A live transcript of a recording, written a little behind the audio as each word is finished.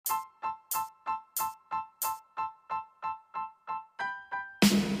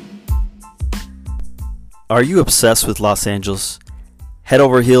Are you obsessed with Los Angeles? Head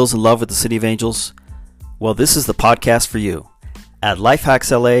over heels in love with the City of Angels? Well, this is the podcast for you. At Life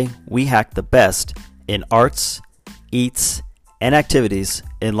Hacks LA, we hack the best in arts, eats, and activities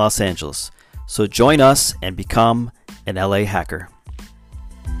in Los Angeles. So join us and become an LA hacker.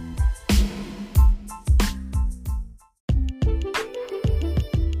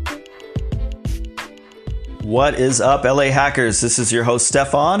 What is up, LA hackers? This is your host,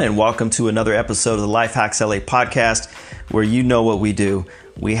 Stefan, and welcome to another episode of the Life Hacks LA podcast, where you know what we do.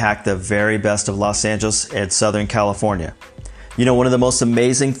 We hack the very best of Los Angeles and Southern California. You know, one of the most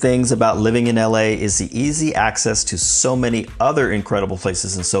amazing things about living in LA is the easy access to so many other incredible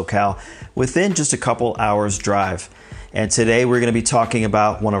places in SoCal within just a couple hours drive. And today we're going to be talking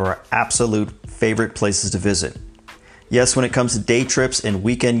about one of our absolute favorite places to visit. Yes, when it comes to day trips and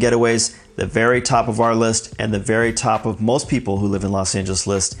weekend getaways, the very top of our list and the very top of most people who live in Los Angeles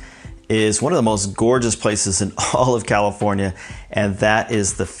list is one of the most gorgeous places in all of California, and that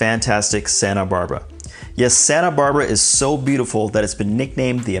is the fantastic Santa Barbara. Yes, Santa Barbara is so beautiful that it's been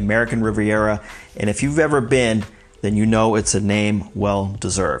nicknamed the American Riviera, and if you've ever been, then you know it's a name well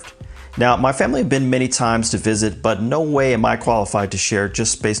deserved. Now, my family have been many times to visit, but no way am I qualified to share,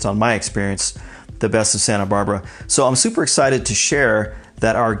 just based on my experience, the best of Santa Barbara. So I'm super excited to share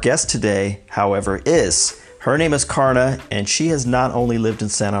that our guest today, however, is. Her name is Karna, and she has not only lived in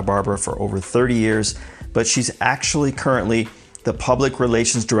Santa Barbara for over 30 years, but she's actually currently the Public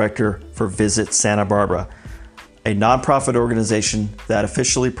Relations Director for Visit Santa Barbara, a nonprofit organization that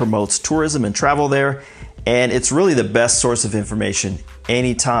officially promotes tourism and travel there. And it's really the best source of information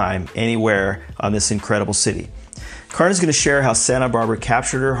anytime, anywhere on this incredible city. Karna's going to share how Santa Barbara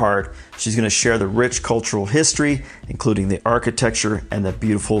captured her heart. She's going to share the rich cultural history, including the architecture and the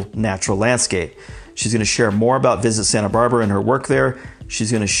beautiful natural landscape. She's going to share more about Visit Santa Barbara and her work there.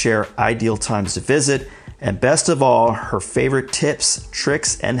 She's going to share ideal times to visit, and best of all, her favorite tips,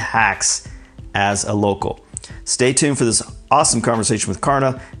 tricks, and hacks as a local. Stay tuned for this awesome conversation with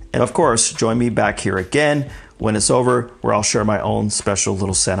Karna, and of course, join me back here again when it's over, where I'll share my own special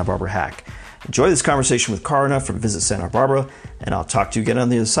little Santa Barbara hack. Enjoy this conversation with Karna from Visit Santa Barbara, and I'll talk to you again on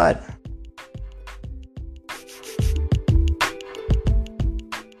the other side.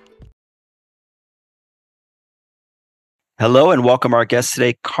 Hello and welcome our guest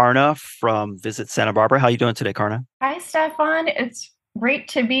today, Karna from Visit Santa Barbara. How are you doing today, Karna? Hi, Stefan. It's great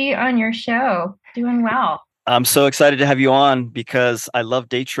to be on your show. Doing well. I'm so excited to have you on because I love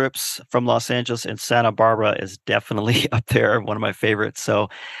day trips from Los Angeles, and Santa Barbara is definitely up there, one of my favorites. So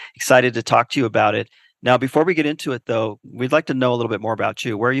excited to talk to you about it. Now, before we get into it, though, we'd like to know a little bit more about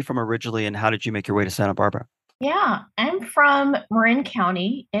you. Where are you from originally, and how did you make your way to Santa Barbara? Yeah, I'm from Marin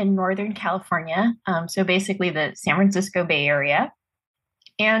County in Northern California. So basically the San Francisco Bay Area.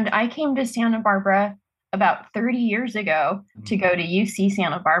 And I came to Santa Barbara about 30 years ago to go to UC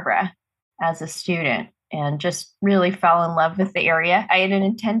Santa Barbara as a student, and just really fell in love with the area. I had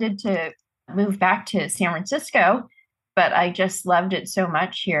intended to move back to San Francisco, but I just loved it so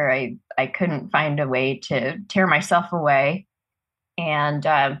much here. I couldn't find a way to tear myself away, and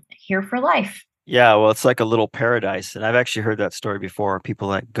here for life. Yeah, well, it's like a little paradise. And I've actually heard that story before. People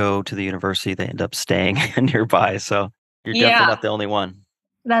that go to the university, they end up staying nearby. So you're definitely not the only one.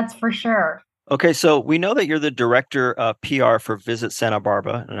 That's for sure. Okay, so we know that you're the director of PR for Visit Santa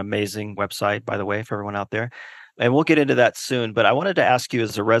Barbara, an amazing website, by the way, for everyone out there. And we'll get into that soon. But I wanted to ask you,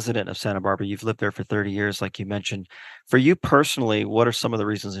 as a resident of Santa Barbara, you've lived there for 30 years, like you mentioned. For you personally, what are some of the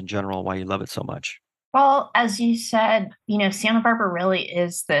reasons in general why you love it so much? Well, as you said, Santa Barbara really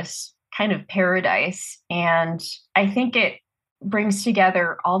is this kind of paradise. And I think it brings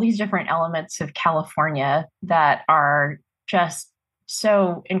together all these different elements of California that are just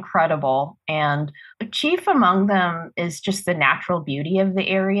so incredible. And chief among them is just the natural beauty of the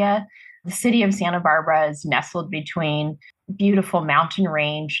area. The city of Santa Barbara is nestled between beautiful mountain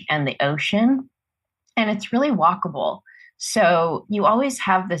range and the ocean, and it's really walkable. So you always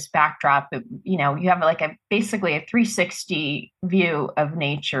have this backdrop of, you have like basically a 360 view of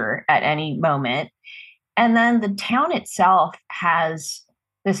nature at any moment. And then the town itself has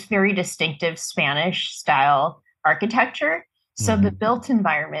this very distinctive Spanish style architecture. So the built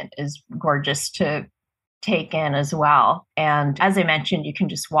environment is gorgeous to take in as well. And as I mentioned, you can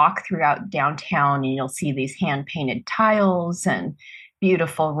just walk throughout downtown and you'll see these hand painted tiles and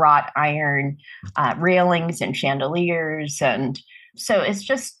beautiful wrought iron railings and chandeliers. And so it's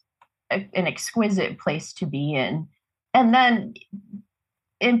just an exquisite place to be in. And then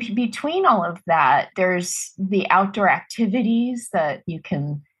in between all of that, there's the outdoor activities that you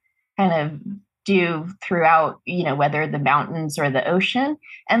can kind of do throughout, whether the mountains or the ocean.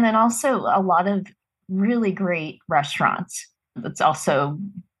 And then also a lot of really great restaurants. That's also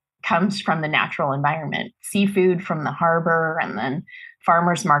comes from the natural environment, seafood from the harbor, and then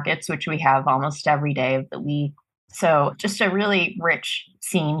farmers markets, which we have almost every day of the week. So just a really rich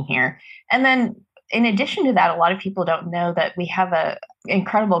scene here. And then in addition to that, a lot of people don't know that we have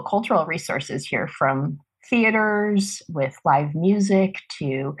incredible cultural resources here, from theaters with live music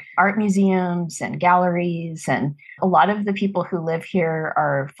to art museums and galleries. And a lot of the people who live here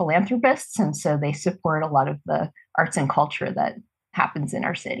are philanthropists. And so they support a lot of the arts and culture that happens in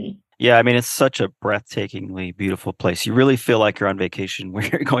our city. Yeah, I mean, it's such a breathtakingly beautiful place. You really feel like you're on vacation when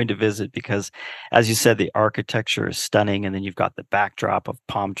you're going to visit because, as you said, the architecture is stunning. And then you've got the backdrop of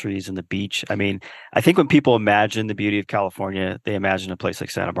palm trees and the beach. I mean, I think when people imagine the beauty of California, they imagine a place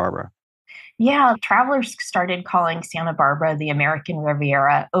like Santa Barbara. Yeah, travelers started calling Santa Barbara the American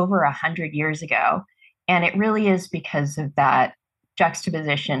Riviera over 100 years ago. And it really is because of that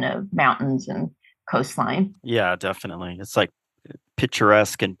juxtaposition of mountains and coastline. Yeah, definitely. It's like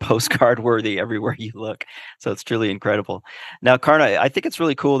picturesque and postcard worthy everywhere you look. So it's truly incredible. Now, Karna, I think it's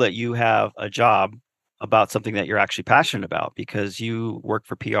really cool that you have a job about something that you're actually passionate about because you work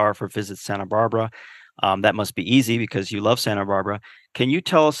for PR for Visit Santa Barbara. That must be easy because you love Santa Barbara. Can you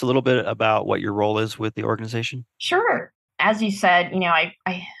tell us a little bit about what your role is with the organization? Sure. As you said,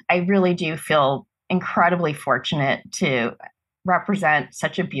 I really do feel incredibly fortunate to represent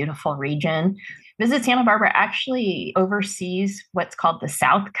such a beautiful region. Visit Santa Barbara actually oversees what's called the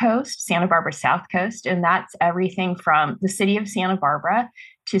South Coast, Santa Barbara South Coast, and that's everything from the city of Santa Barbara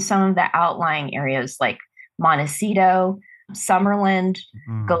to some of the outlying areas like Montecito, Summerland,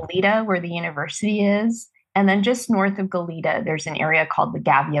 Goleta, where the university is. And then just north of Goleta, there's an area called the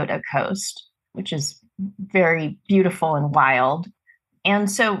Gaviota Coast, which is very beautiful and wild.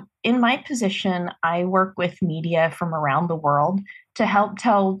 And so in my position, I work with media from around the world to help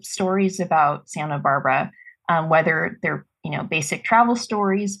tell stories about Santa Barbara, whether they're, basic travel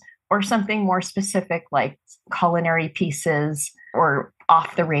stories or something more specific like culinary pieces or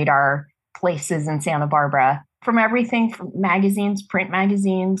off the radar places in Santa Barbara, from everything from magazines, print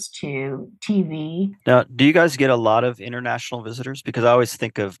magazines to TV. Now, do you guys get a lot of international visitors? Because I always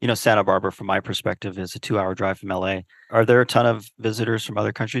think of, Santa Barbara from my perspective is a 2-hour drive from LA. Are there a ton of visitors from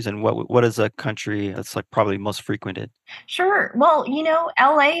other countries? And what is a country that's like probably most frequented? Sure. Well,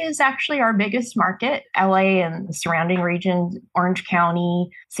 LA is actually our biggest market. LA and the surrounding regions, Orange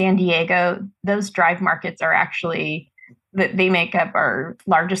County, San Diego, those drive markets are actually that they make up our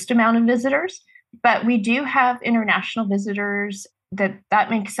largest amount of visitors. But we do have international visitors that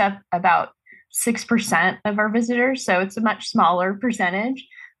makes up about 6% of our visitors. So it's a much smaller percentage.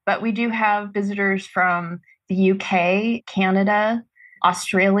 But we do have visitors from the UK, Canada,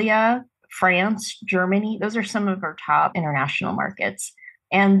 Australia, France, Germany. Those are some of our top international markets.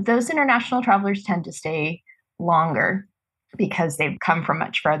 And those international travelers tend to stay longer because they've come from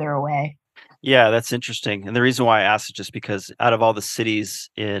much further away. Yeah, that's interesting. And the reason why I asked is just because out of all the cities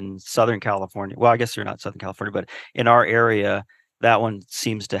in Southern California, well, I guess they're not Southern California, but in our area, that one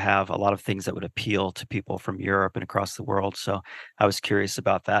seems to have a lot of things that would appeal to people from Europe and across the world. So I was curious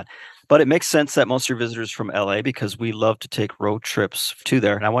about that. But it makes sense that most of your visitors from LA because we love to take road trips to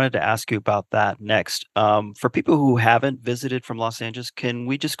there. And I wanted to ask you about that next. For people who haven't visited from Los Angeles, can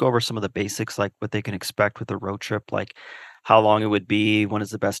we just go over some of the basics, like what they can expect with a road trip, like how long it would be, when is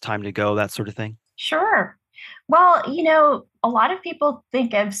the best time to go, that sort of thing? Sure. Well, a lot of people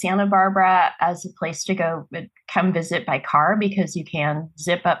think of Santa Barbara as a place to go come visit by car because you can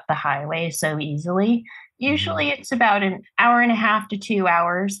zip up the highway so easily. Usually it's about an hour and a half to 2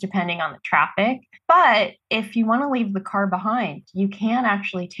 hours, depending on the traffic. But if you want to leave the car behind, you can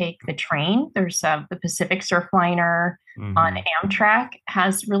actually take the train. There's the Pacific Surfliner on Amtrak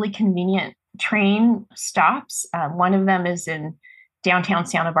has really convenient train stops. One of them is in downtown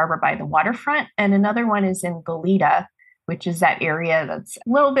Santa Barbara by the waterfront, and another one is in Goleta, which is that area that's a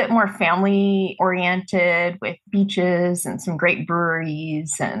little bit more family oriented with beaches and some great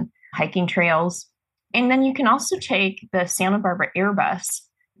breweries and hiking trails. And then you can also take the Santa Barbara Airbus,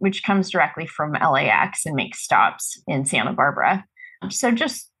 which comes directly from LAX and makes stops in Santa Barbara. So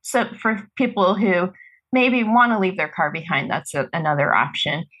for people who maybe want to leave their car behind, that's another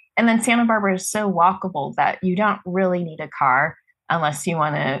option. And then Santa Barbara is so walkable that you don't really need a car unless you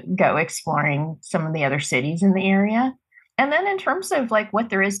want to go exploring some of the other cities in the area. And then in terms of like what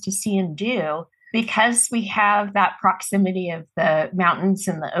there is to see and do, because we have that proximity of the mountains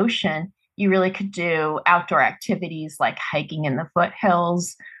and the ocean, you really could do outdoor activities like hiking in the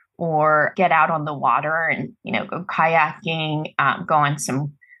foothills or get out on the water and, go kayaking, go on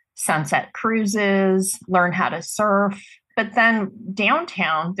some sunset cruises, learn how to surf. But then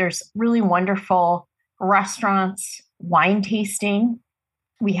downtown, there's really wonderful restaurants, wine tasting.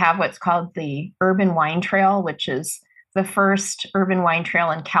 We have what's called the Urban Wine Trail, which is the first urban wine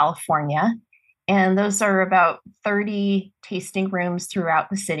trail in California. And those are about 30 tasting rooms throughout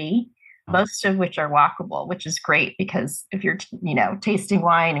the city, most of which are walkable, which is great because if you're, tasting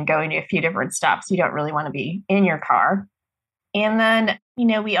wine and going to a few different stops, you don't really want to be in your car. And then,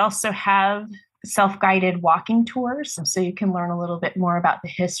 we also have self-guided walking tours. So you can learn a little bit more about the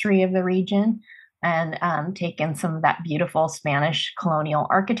history of the region and take in some of that beautiful Spanish colonial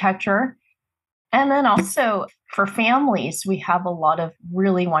architecture. And then also for families, we have a lot of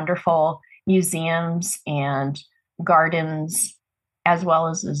really wonderful museums and gardens, as well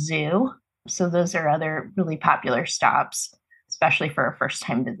as a zoo. So those are other really popular stops, especially for a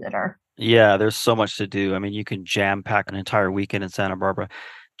first-time visitor. Yeah, there's so much to do. I mean, you can jam pack an entire weekend in Santa Barbara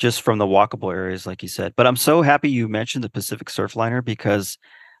just from the walkable areas, like you said. But I'm so happy you mentioned the Pacific Surfliner because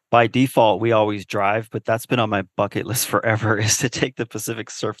by default, we always drive, but that's been on my bucket list forever is to take the Pacific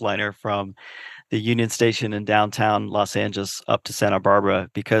Surfliner from the Union Station in downtown Los Angeles up to Santa Barbara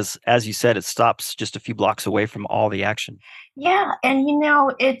because, as you said, it stops just a few blocks away from all the action. Yeah. And,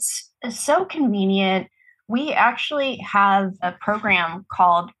 it's so convenient. We actually have a program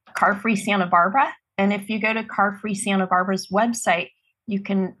called Car Free Santa Barbara. And if you go to Car Free Santa Barbara's website, you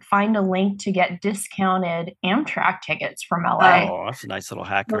can find a link to get discounted Amtrak tickets from LA. Oh, that's a nice little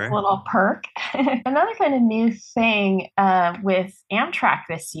hack there. A little perk. Another kind of new thing with Amtrak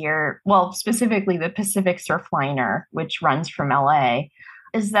this year, well, specifically the Pacific Surfliner, which runs from LA,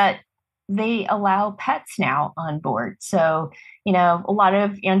 is that they allow pets now on board. So, a lot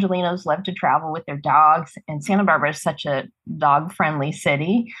of Angelinos love to travel with their dogs, and Santa Barbara is such a dog-friendly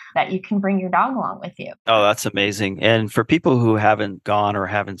city that you can bring your dog along with you. Oh, that's amazing. And for people who haven't gone or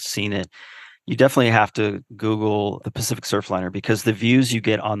haven't seen it, you definitely have to Google the Pacific Surfliner because the views you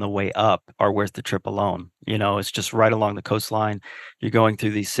get on the way up are worth the trip alone. It's just right along the coastline. You're going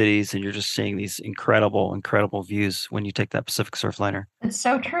through these cities and you're just seeing these incredible, incredible views when you take that Pacific Surfliner. It's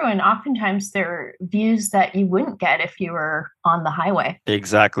so true. And oftentimes there are views that you wouldn't get if you were on the highway.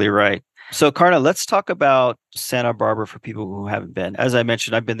 Exactly right. So, Karna, let's talk about Santa Barbara for people who haven't been. As I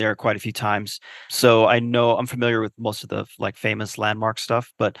mentioned, I've been there quite a few times. So I know I'm familiar with most of the famous landmark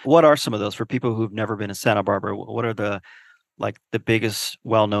stuff, but what are some of those for people who've never been to Santa Barbara? What are the biggest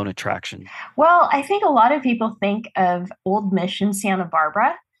well-known attractions? Well, I think a lot of people think of Old Mission Santa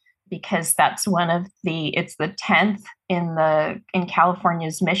Barbara because that's it's the 10th in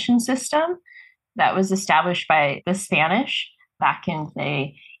California's mission system that was established by the Spanish back in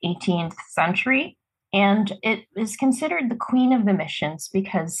the 18th century. And it is considered the queen of the missions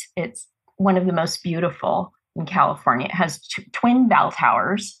because it's one of the most beautiful in California. It has twin bell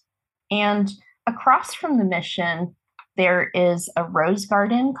towers. And across from the mission, there is a rose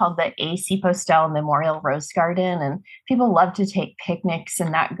garden called the A.C. Postel Memorial Rose Garden. And people love to take picnics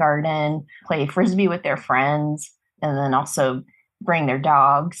in that garden, play Frisbee with their friends, and then also bring their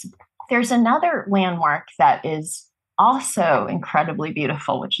dogs. There's another landmark that is also incredibly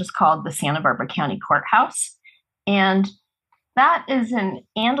beautiful, which is called the Santa Barbara County Courthouse. And that is an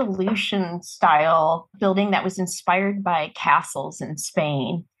Andalusian style building that was inspired by castles in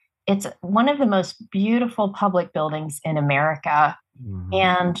Spain. It's one of the most beautiful public buildings in America. Mm-hmm.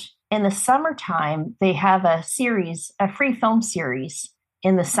 And in the summertime, they have a free film series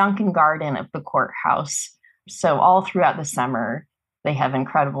in the sunken garden of the courthouse. So all throughout the summer, they have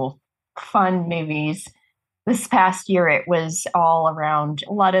incredible fun movies. This past year, it was all around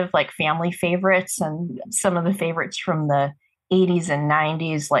a lot of family favorites and some of the favorites from the 80s and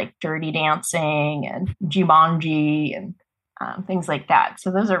 90s, like Dirty Dancing and Jumanji and things like that. So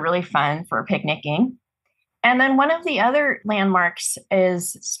those are really fun for picnicking. And then one of the other landmarks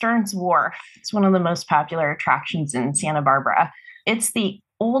is Stearns Wharf. It's one of the most popular attractions in Santa Barbara. It's the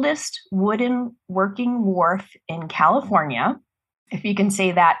oldest wooden working wharf in California, if you can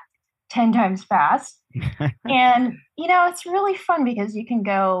say that 10 times fast. And, it's really fun because you can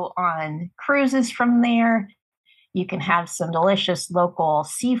go on cruises from there. You can have some delicious local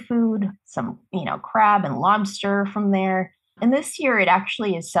seafood, some, crab and lobster from there. And this year it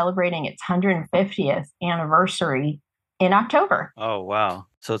actually is celebrating its 150th anniversary in October. Oh, wow.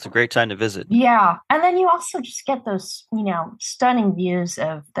 So it's a great time to visit. Yeah. And then you also just get those, stunning views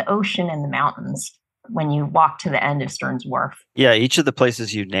of the ocean and the mountains when you walk to the end of Stearns Wharf. Yeah, each of the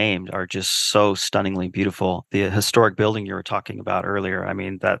places you named are just so stunningly beautiful. The historic building you were talking about earlier, I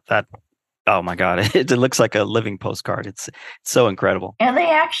mean, that oh my God, it looks like a living postcard. It's so incredible. And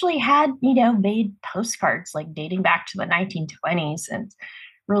they actually had, made postcards dating back to the 1920s, and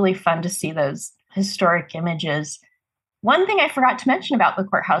really fun to see those historic images. One thing I forgot to mention about the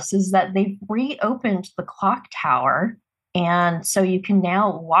courthouse is that they've reopened the clock tower. And so you can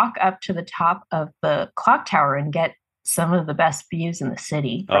now walk up to the top of the clock tower and get some of the best views in the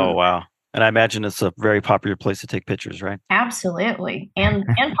city. Oh, wow. And I imagine it's a very popular place to take pictures, right? Absolutely. And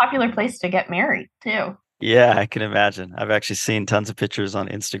popular place to get married too. Yeah, I can imagine. I've actually seen tons of pictures on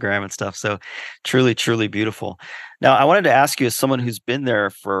Instagram and stuff. So truly, truly beautiful. Now, I wanted to ask you, as someone who's been there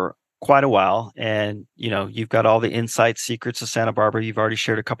for quite a while, and you've got all the inside secrets of Santa Barbara. You've already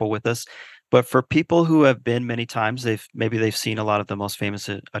shared a couple with us. But for people who have been many times, they've seen a lot of the most famous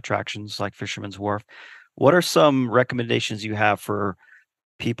attractions like Fisherman's Wharf. What are some recommendations you have for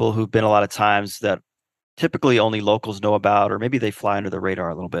people who've been a lot of times that typically only locals know about, or maybe they fly under the radar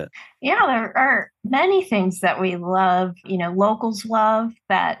a little bit? Yeah, there are many things that we love, locals love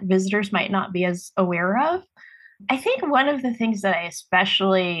that visitors might not be as aware of. I think one of the things that I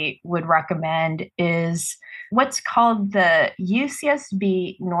especially would recommend is what's called the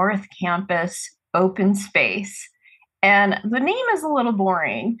UCSB North Campus Open Space. And the name is a little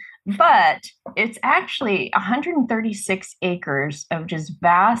boring, but it's actually 136 acres of just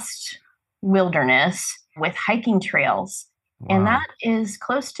vast wilderness with hiking trails. Wow. And that is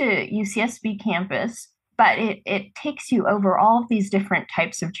close to UCSB campus, but it takes you over all of these different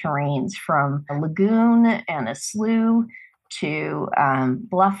types of terrains, from a lagoon and a slough to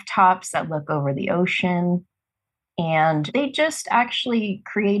bluff tops that look over the ocean. And they just actually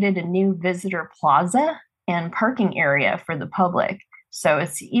created a new visitor plaza and parking area for the public. So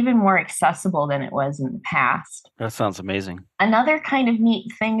it's even more accessible than it was in the past. That sounds amazing. Another kind of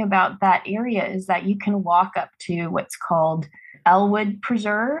neat thing about that area is that you can walk up to what's called Elwood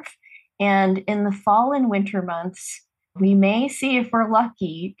Preserve. And in the fall and winter months, we may see, if we're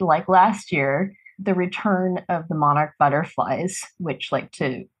lucky, like last year, the return of the monarch butterflies, which like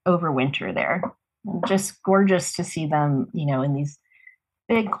to overwinter there. And just gorgeous to see them, in these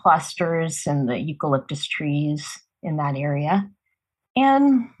big clusters and the eucalyptus trees in that area.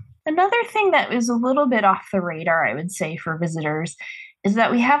 And another thing that is a little bit off the radar, I would say, for visitors is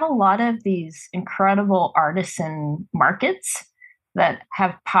that we have a lot of these incredible artisan markets that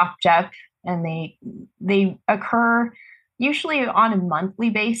have popped up, and they occur usually on a monthly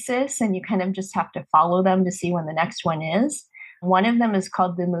basis, and you kind of just have to follow them to see when the next one is. One of them is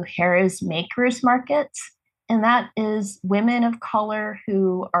called the Mujeres Makers Markets, and that is women of color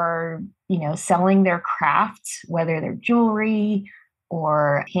who are, selling their crafts, whether they're jewelry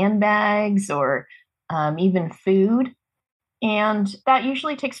or handbags or even food. And that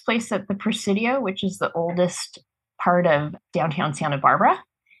usually takes place at the Presidio, which is the oldest part of downtown Santa Barbara.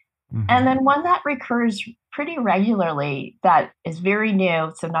 Mm-hmm. And then one that recurs pretty regularly that is very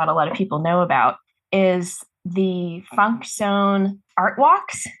new, so not a lot of people know about, is the Funk Zone Art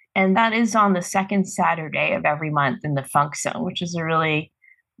Walks. And that is on the second Saturday of every month in the Funk Zone, which is a really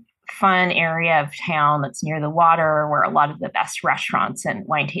fun area of town that's near the water, where a lot of the best restaurants and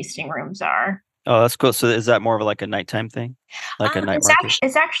wine tasting rooms are. Oh, that's cool. So is that more of like a nighttime thing? Like a night market?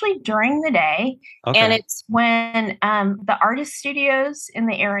 It's actually during the day. Okay. And it's when the artist studios in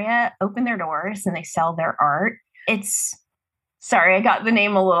the area open their doors and they sell their art. Sorry, I got the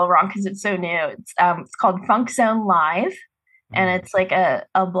name a little wrong because it's so new. It's called Funk Zone Live. And it's like a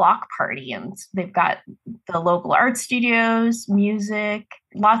block party, and they've got the local art studios, music,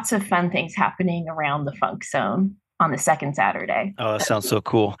 lots of fun things happening around the Funk Zone on the second Saturday. Oh, that sounds so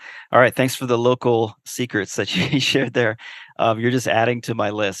cool. All right. Thanks for the local secrets that you shared there. You're just adding to my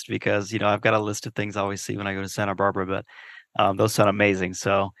list because, I've got a list of things I always see when I go to Santa Barbara, but those sound amazing.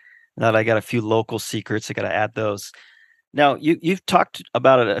 So now that I got a few local secrets, I got to add those. Now, you've talked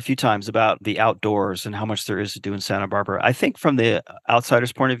about it a few times about the outdoors and how much there is to do in Santa Barbara. I think from the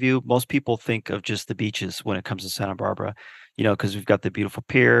outsider's point of view, most people think of just the beaches when it comes to Santa Barbara, because we've got the beautiful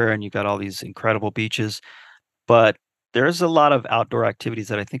pier and you've got all these incredible beaches. But there's a lot of outdoor activities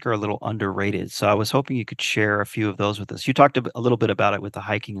that I think are a little underrated. So I was hoping you could share a few of those with us. You talked a little bit about it with the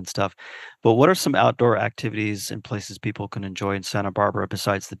hiking and stuff, but what are some outdoor activities and places people can enjoy in Santa Barbara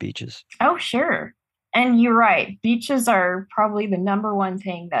besides the beaches? Oh, sure. And you're right. Beaches are probably the number one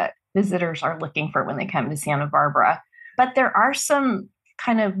thing that visitors are looking for when they come to Santa Barbara. But there are some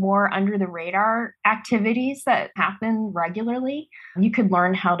kind of more under the radar activities that happen regularly. You could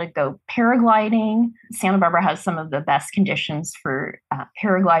learn how to go paragliding. Santa Barbara has some of the best conditions for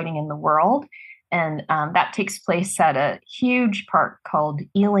paragliding in the world. And that takes place at a huge park called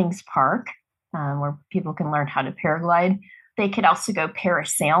Ealing's Park, where people can learn how to paraglide. They could also go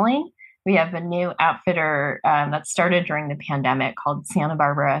parasailing. We have a new outfitter that started during the pandemic called Santa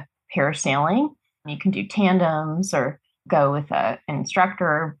Barbara Parasailing. You can do tandems or go with an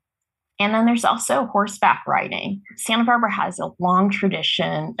instructor. And then there's also horseback riding. Santa Barbara has a long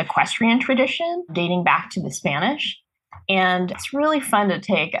tradition, equestrian tradition, dating back to the Spanish. And it's really fun to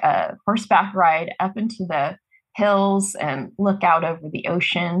take a horseback ride up into the hills and look out over the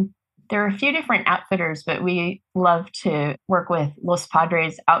ocean. There are a few different outfitters, but we love to work with Los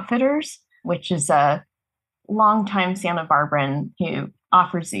Padres Outfitters, which is a longtime Santa Barbaran who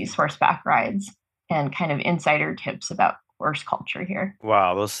offers these horseback rides and kind of insider tips about horse culture here.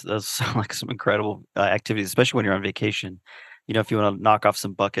 Wow, those sound like some incredible activities, especially when you're on vacation. If you want to knock off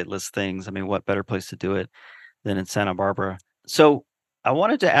some bucket list things, I mean, what better place to do it than in Santa Barbara? So I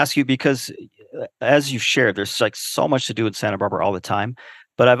wanted to ask you because, as you've shared, there's like so much to do in Santa Barbara all the time.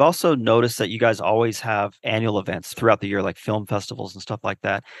 But I've also noticed that you guys always have annual events throughout the year, like film festivals and stuff like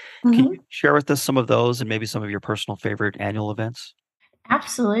that. Can Mhm. you share with us some of those and maybe some of your personal favorite annual events?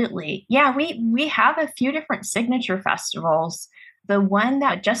 Absolutely. Yeah, we have a few different signature festivals. The one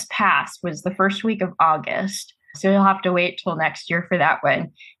that just passed was the first week of August. So you'll have to wait till next year for that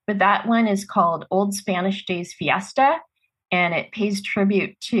one. But that one is called Old Spanish Days Fiesta, and it pays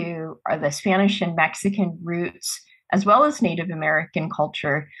tribute to the Spanish and Mexican roots, as well as Native American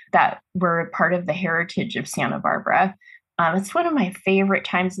culture that were part of the heritage of Santa Barbara. It's one of my favorite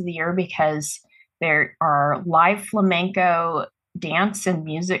times of the year because there are live flamenco dance and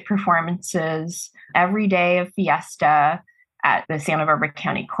music performances every day of fiesta at the Santa Barbara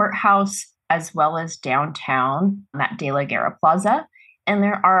County Courthouse, as well as downtown at De La Guerra Plaza. And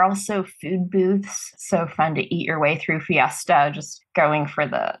there are also food booths. So fun to eat your way through fiesta, just going for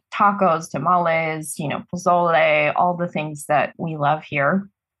the tacos, tamales, pozole, all the things that we love here.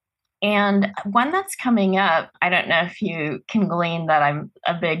 And one that's coming up, I don't know if you can glean that I'm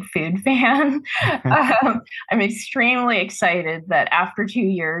a big food fan. I'm extremely excited that after 2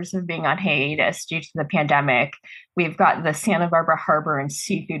 years of being on hiatus due to the pandemic, we've got the Santa Barbara Harbor and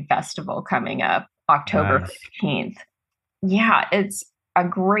Seafood Festival coming up October Nice. 15th. Yeah, it's a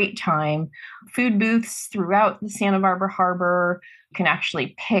great time. Food booths throughout the Santa Barbara Harbor. You can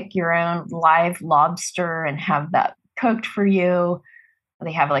actually pick your own live lobster and have that cooked for you.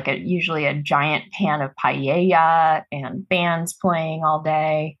 They have like usually a giant pan of paella and bands playing all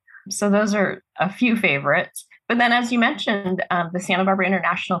day. So those are a few favorites. But then, as you mentioned, the Santa Barbara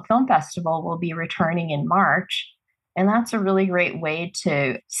International Film Festival will be returning in March. And that's a really great way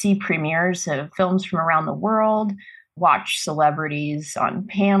to see premieres of films from around the world, watch celebrities on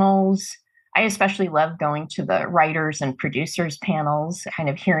panels. I especially love going to the writers and producers panels, kind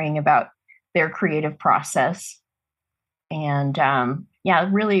of hearing about their creative process. And yeah,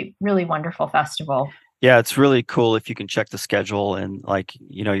 really, really wonderful festival. Yeah, it's really cool if you can check the schedule and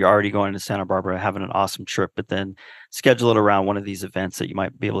you're already going to Santa Barbara, having an awesome trip, but then schedule it around one of these events that you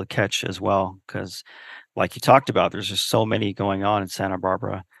might be able to catch as well. Because like you talked about, there's just so many going on in Santa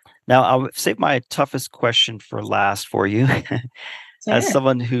Barbara. Now, I'll save my toughest question for last for you. As Sure.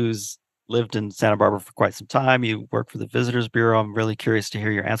 someone who's lived in Santa Barbara for quite some time, you work for the Visitors Bureau. I'm really curious to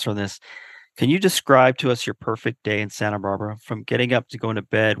hear your answer on this. Can you describe to us your perfect day in Santa Barbara? From getting up to going to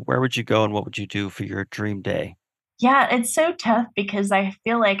bed, where would you go and what would you do for your dream day? Yeah, it's so tough because I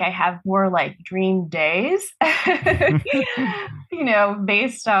feel like I have more like dream days,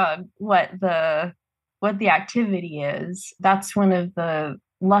 based on what the activity is. That's one of the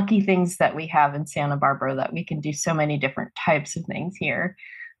lucky things that we have in Santa Barbara that we can do so many different types of things here.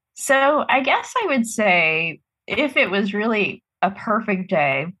 So I guess I would say if it was really a perfect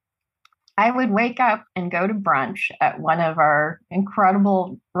day, I would wake up and go to brunch at one of our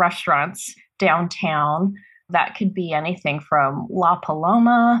incredible restaurants downtown. That could be anything from La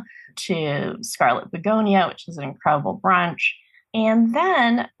Paloma to Scarlet Begonia, which is an incredible brunch. And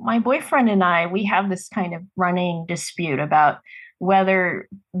then my boyfriend and I, we have this kind of running dispute about whether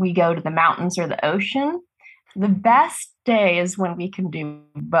we go to the mountains or the ocean. The best day is when we can do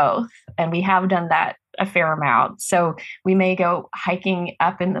both. And we have done that a fair amount. So we may go hiking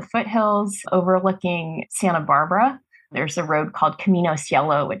up in the foothills overlooking Santa Barbara. There's a road called Camino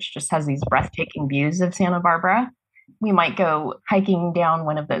Cielo, which just has these breathtaking views of Santa Barbara. We might go hiking down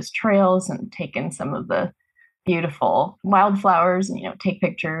one of those trails and take in some of the beautiful wildflowers and, take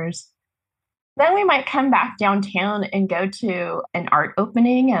pictures. Then we might come back downtown and go to an art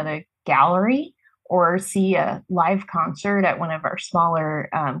opening at a gallery or see a live concert at one of our smaller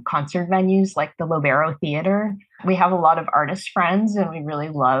concert venues like the Lobero Theater. We have a lot of artist friends and we really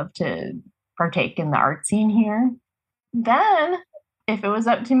love to partake in the art scene here. Then, if it was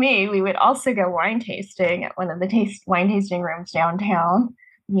up to me, we would also go wine tasting at one of the wine tasting rooms downtown.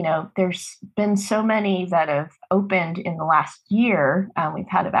 There's been so many that have opened in the last year. We've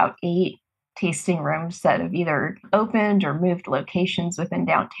had about 8 tasting rooms that have either opened or moved locations within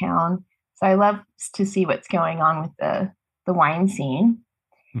downtown. So I love to see what's going on with the wine scene.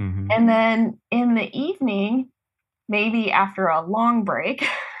 And then in the evening, maybe after a long break,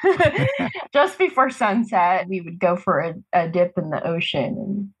 just before sunset, we would go for a dip in the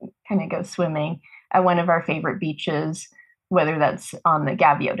ocean and kind of go swimming at one of our favorite beaches, whether that's on the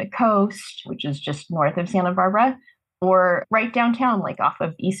Gaviota Coast, which is just north of Santa Barbara, or right downtown, like off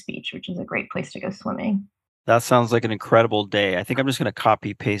of East Beach, which is a great place to go swimming. That sounds like an incredible day. I think I'm just going to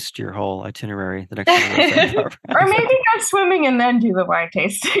copy paste your whole itinerary the next time. Or maybe go swimming and then do the wine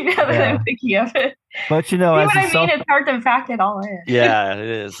tasting. Now that I'm thinking of it. But you know, what I mean? It's hard to pack it all in. Yeah, it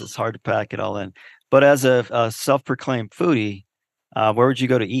is. It's hard to pack it all in. But as a self-proclaimed foodie, where would you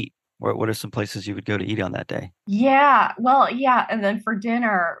go to eat? What are some places you would go to eat on that day? Yeah, well, yeah. And then for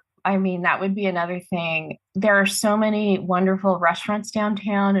dinner, I mean, that would be another thing. There are so many wonderful restaurants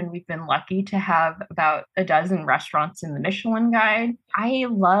downtown, and we've been lucky to have about a dozen restaurants in the Michelin Guide. I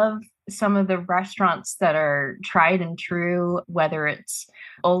love some of the restaurants that are tried and true, whether it's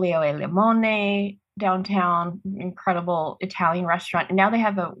Olio e Limone downtown, incredible Italian restaurant. And now they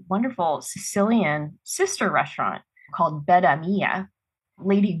have a wonderful Sicilian sister restaurant called Bella Mia.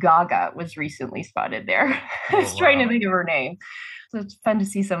 Lady Gaga was recently spotted there. I was trying to think of her name. So it's fun to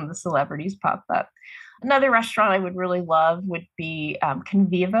see some of the celebrities pop up. Another restaurant I would really love would be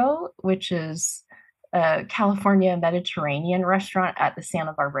Convivo, which is a California Mediterranean restaurant at the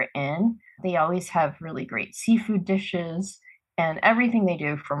Santa Barbara Inn. They always have really great seafood dishes, and everything they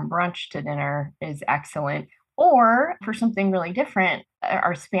do from brunch to dinner is excellent. Or for something really different,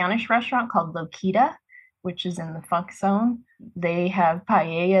 our Spanish restaurant called Loquita, which is in the Funk Zone. They have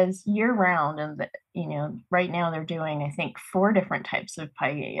paellas year round. And, right now they're doing, I think, 4 different types of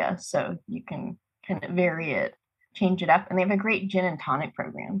paella. So you can kind of vary it, change it up. And they have a great gin and tonic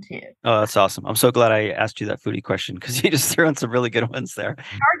program too. Oh, that's awesome. I'm so glad I asked you that foodie question because you just threw in some really good ones there.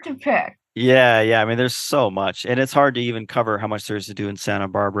 Hard to pick. Yeah. I mean, there's so much. And it's hard to even cover how much there is to do in Santa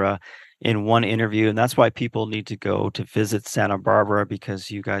Barbara in one interview. And that's why people need to go to visit Santa Barbara, because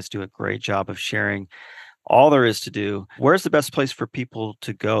you guys do a great job of sharing all there is to do. Where's the best place for people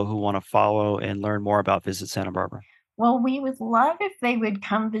to go who want to follow and learn more about Visit Santa Barbara? Well, we would love if they would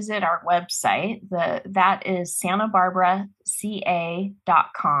come visit our website. That is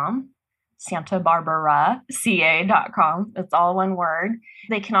santabarbaraca.com. santabarbaraca.com. It's all one word.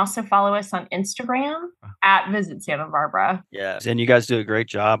 They can also follow us on Instagram at Visit Santa Barbara. Yes. And you guys do a great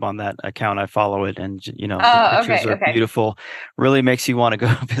job on that account. I follow it, and the pictures are beautiful. Really makes you want to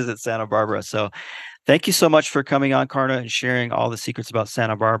go visit Santa Barbara. So thank you so much for coming on, Karna, and sharing all the secrets about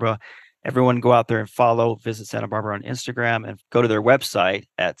Santa Barbara. Everyone go out there and follow Visit Santa Barbara on Instagram and go to their website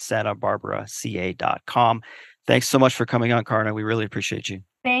at santabarbaraca.com. Thanks so much for coming on, Karna. We really appreciate you.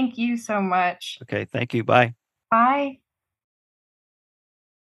 Thank you so much. Okay, thank you. Bye. Bye.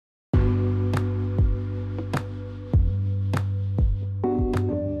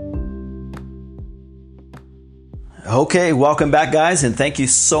 Okay, welcome back, guys, and thank you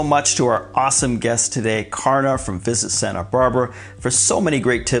so much to our awesome guest today, Karna from Visit Santa Barbara, for so many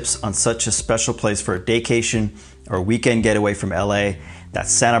great tips on such a special place for a daycation or weekend getaway from LA.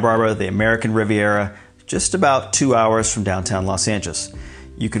 That's Santa Barbara, the American Riviera, just about 2 hours from downtown Los Angeles.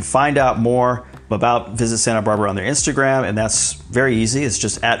 You can find out more about Visit Santa Barbara on their Instagram, and that's very easy. It's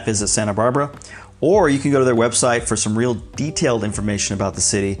just at Visit Santa Barbara. Or you can go to their website for some real detailed information about the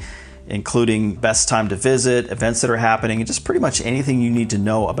city, including best time to visit, events that are happening, and just pretty much anything you need to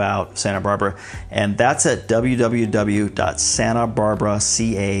know about Santa Barbara. And that's at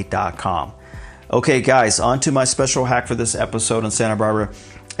www.santabarbaraca.com. Okay, guys, on to my special hack for this episode on Santa Barbara.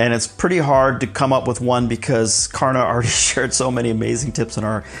 And it's pretty hard to come up with one because Karna already shared so many amazing tips in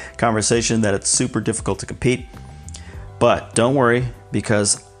our conversation that it's super difficult to compete. But don't worry,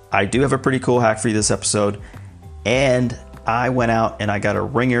 because I do have a pretty cool hack for you this episode. And I went out and I got a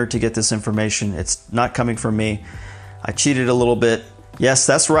ringer to get this information. It's not coming from me. I cheated a little bit. Yes,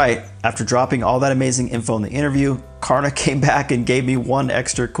 that's right. After dropping all that amazing info in the interview, Karna came back and gave me one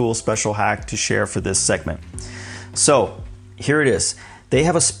extra cool special hack to share for this segment. So here it is. They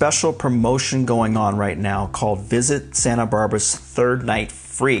have a special promotion going on right now called Visit Santa Barbara's Third Night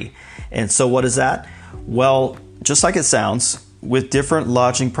Free. And so what is that? Well, just like it sounds, with different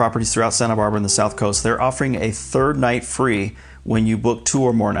lodging properties throughout Santa Barbara and the South Coast, they're offering a third night free when you book 2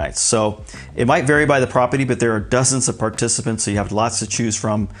 or more nights. So it might vary by the property, but there are dozens of participants, so you have lots to choose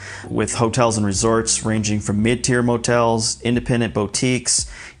from, with hotels and resorts ranging from mid-tier motels, independent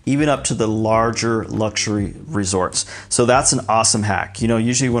boutiques, even up to the larger luxury resorts. So that's an awesome hack.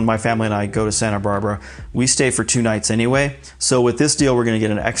 Usually when my family and I go to Santa Barbara, we stay for 2 nights anyway. So with this deal, we're going to get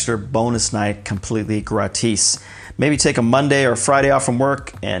an extra bonus night completely gratis, maybe take a Monday or Friday off from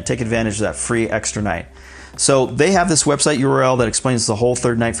work and take advantage of that free extra night. So they have this website URL that explains the whole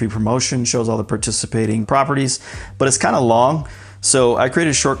third night free promotion, shows all the participating properties, but it's kind of long. So I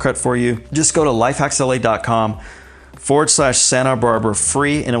created a shortcut for you. Just go to lifehacksla.com/Santa Barbara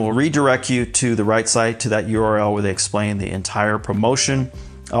free, and it will redirect you to the right site, to that URL where they explain the entire promotion.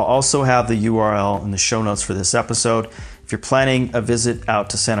 I'll also have the URL in the show notes for this episode. If you're planning a visit out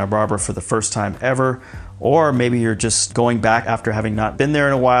to Santa Barbara for the first time ever, or maybe you're just going back after having not been there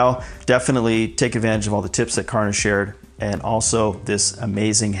in a while, definitely take advantage of all the tips that Karna shared, and also this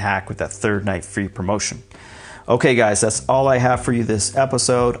amazing hack with that third night free promotion. Okay, guys, that's all I have for you this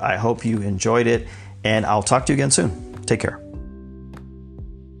episode. I hope you enjoyed it, and I'll talk to you again soon. Take care.